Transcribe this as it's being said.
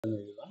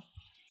Everyone.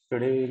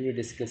 Today we will be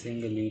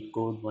discussing a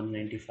Leetcode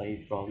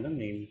 195 problem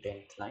named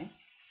 10th line.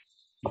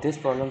 This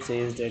problem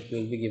says that we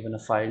will be given a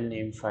file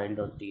named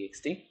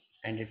file.txt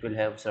and it will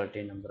have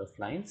certain number of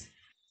lines,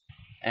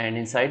 and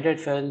inside that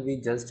file we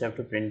just have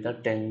to print the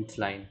 10th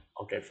line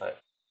of that file.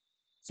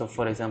 So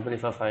for example,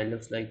 if a file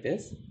looks like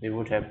this, we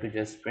would have to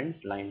just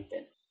print line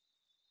 10.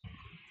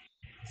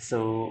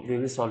 So we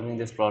will be solving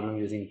this problem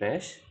using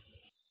bash,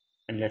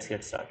 and let's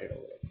get started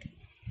over it.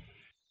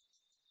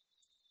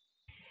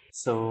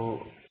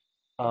 So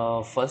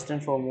first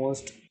and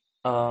foremost,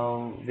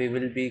 we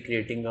will be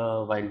creating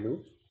a while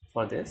loop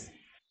for this,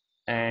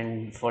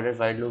 and for that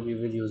while loop we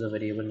will use a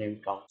variable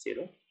named count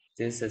 0.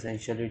 This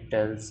essentially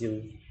tells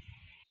you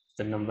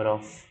the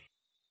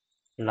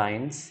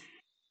lines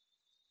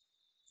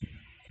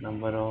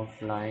number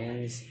of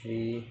lines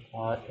we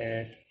are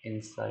at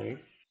inside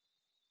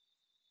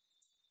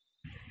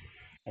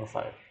a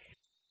file.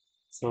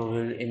 So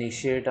we'll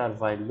initiate our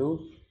while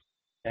loop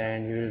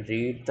and we will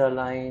read the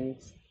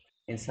lines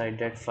inside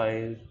that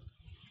file,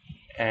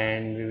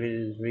 and we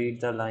will read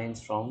the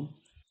lines from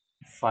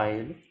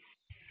file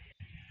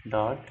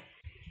dot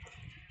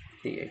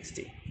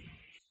txt,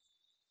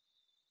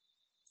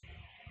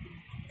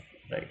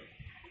 right?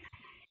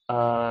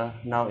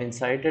 Now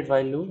inside that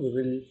while loop we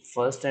will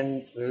first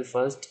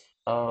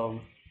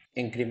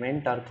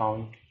increment our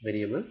count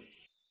variable.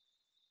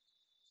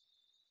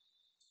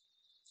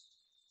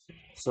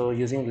 So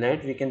using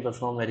let we can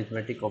perform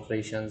arithmetic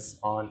operations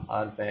on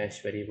our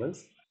bash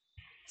variables.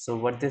 So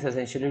what this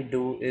essentially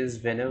do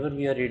is whenever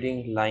we are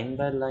reading line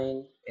by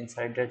line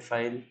inside that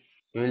file,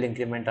 we will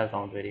increment our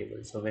count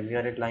variable. So when we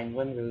are at line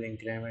 1, we will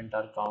increment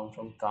our count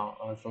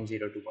from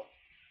 0 to 1.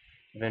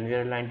 When we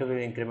are at line 2, we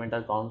will increment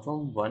our count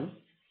from 1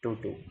 to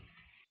 2,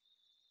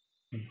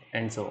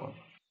 and so on.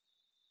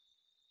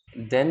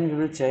 Then we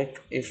will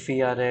check if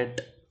we are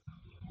at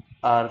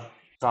our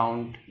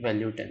count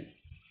value 10.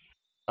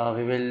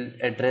 We will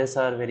address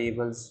our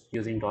variables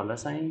using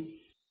 $sign.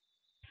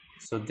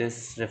 So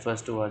this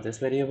refers to this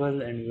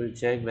variable, and we will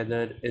check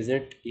whether is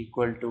it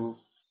equal to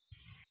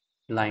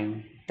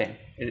line 10,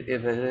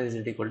 whether is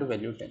it equal to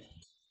value 10.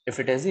 If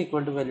it is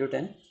equal to value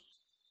 10,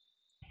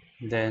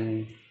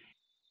 then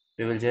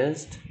we will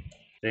just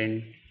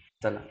print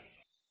the line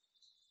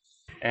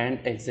and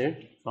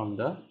exit from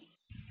the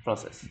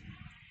process.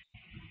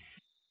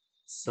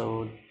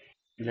 So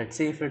let's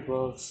see if it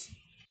works.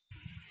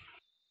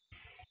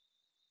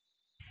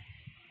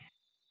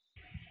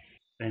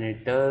 When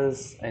it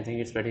does, I think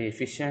it's pretty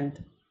efficient.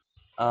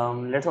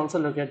 Let's also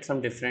look at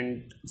some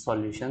different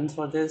solutions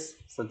for this.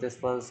 So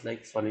this was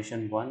like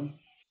solution one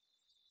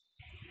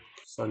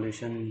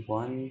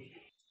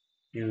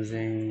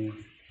using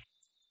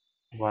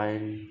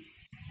while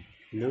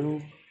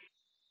loop.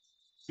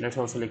 Let's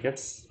also look at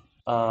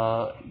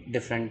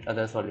different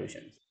other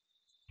solutions.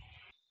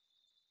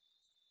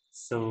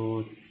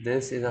 So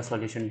this is a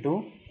solution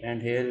 2,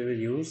 and here we will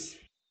use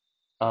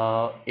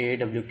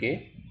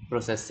AWK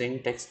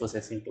text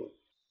processing tool.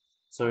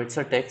 So it's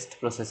a text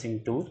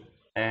processing tool,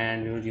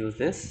 and we will use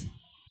this.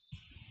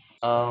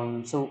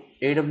 So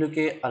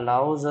AWK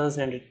allows us,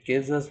 and it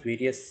gives us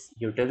various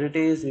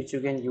utilities which you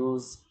can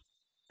use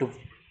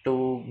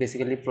to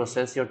basically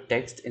process your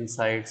text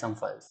inside some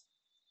files.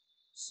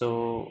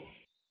 So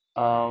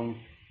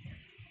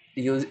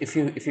if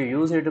you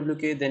use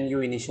AWK, then you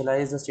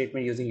initialize the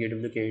statement using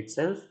AWK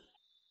itself.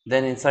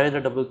 Then inside the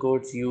double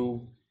quotes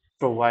you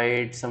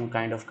provide some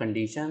kind of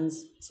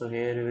conditions. So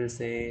here we will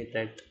say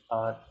that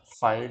our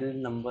file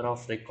number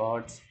of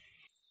records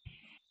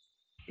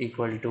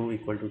equal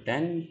to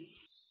 10,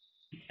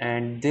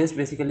 and this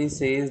basically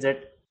says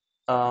that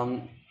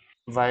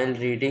while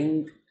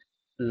reading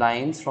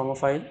lines from a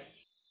file,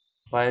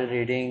 while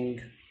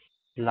reading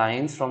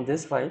lines from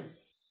this file,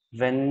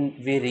 when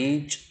we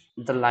reach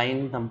the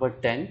line number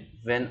 10,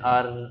 when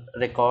our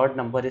record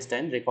number is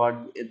 10, record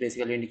it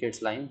basically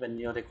indicates line, when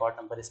your record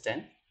number is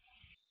 10,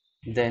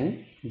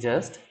 then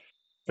just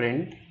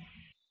print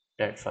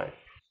that file.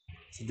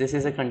 So this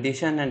is a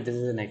condition and this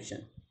is an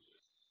action,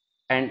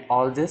 and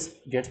all this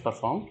gets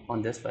performed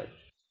on this file.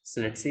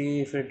 So let's see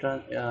if it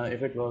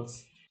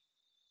works,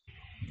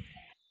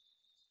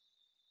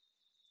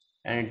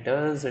 and it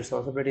does. It's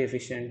also pretty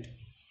efficient.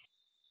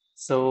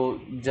 So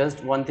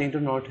just one thing to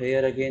note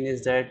here again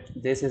is that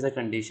this is a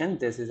condition,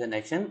 this is an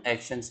action.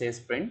 Action says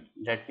print.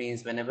 That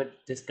means whenever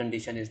this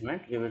condition is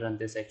met, we will run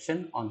this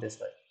action on this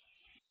file,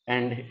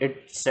 and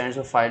it stands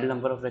for file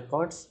number of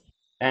records,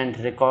 and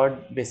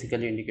record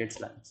basically indicates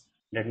lines.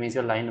 That means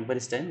your line number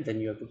is 10, then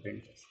you have to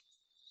print this.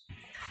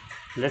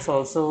 Let's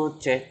also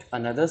check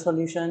another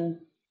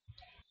solution,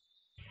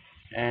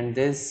 and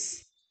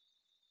this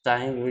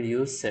time we will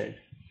use sed.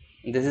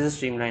 This is a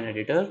streamline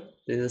editor.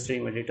 This is a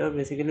stream editor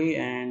basically,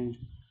 and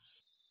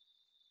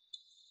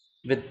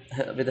with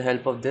the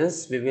help of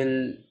this we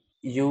will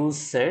use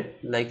sed.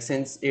 Like,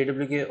 since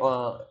AWK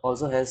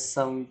also has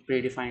some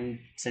predefined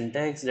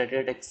syntax that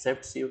it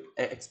expects you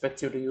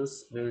to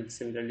use, we will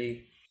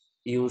similarly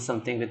use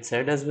something with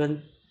sed as well.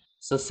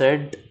 So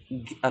sed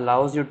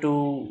allows you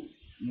to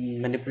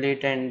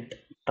manipulate and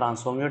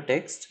transform your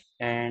text,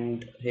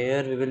 and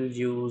here we will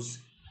use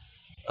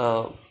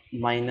uh,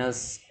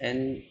 minus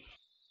n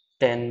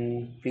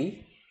 10p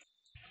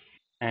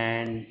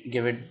and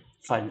give it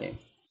file name.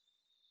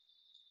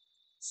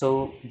 So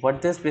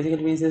what this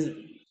basically means is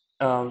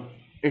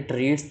it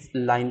reads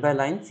line by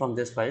line from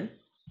this file,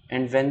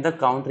 and when the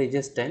count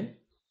reaches 10,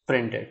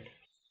 print it.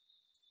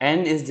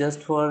 N is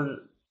just for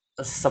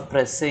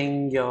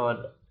suppressing your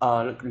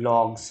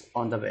logs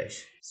on the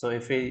bash. So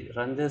if we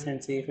run this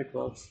and see if it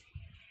works,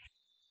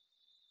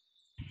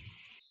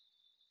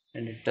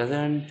 and it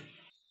doesn't,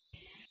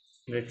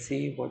 let's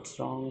see what's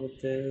wrong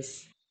with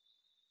this.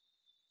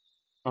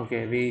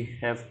 Okay, we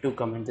have to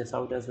comment this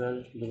out as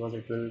well because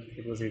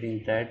it was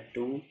reading that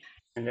too.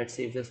 And let's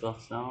see if this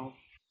works now.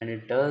 And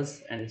it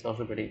does, and it's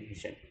also pretty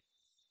efficient.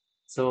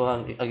 So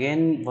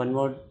again, one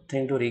more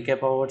thing to recap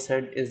about what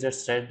said is that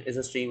thread is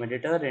a stream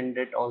editor, and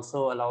it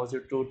also allows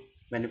you to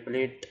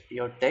manipulate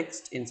your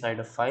text inside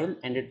a file,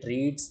 and it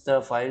reads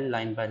the file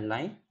line by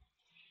line.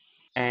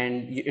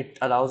 And it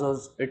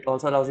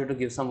also allows you to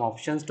give some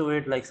options to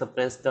it, like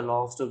suppress the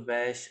logs to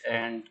bash,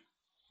 and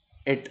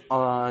it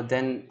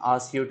then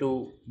asks you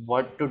to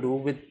what to do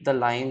with the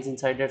lines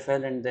inside that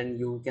file, and then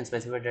you can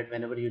specify that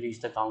whenever you reach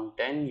the count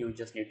 10, you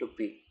just need to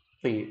p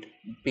it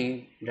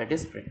p, that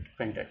is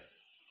printed.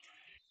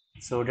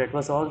 So that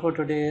was all for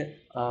today.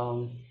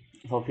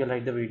 Hope you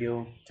liked the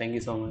video. Thank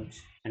you so much,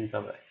 and bye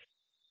bye.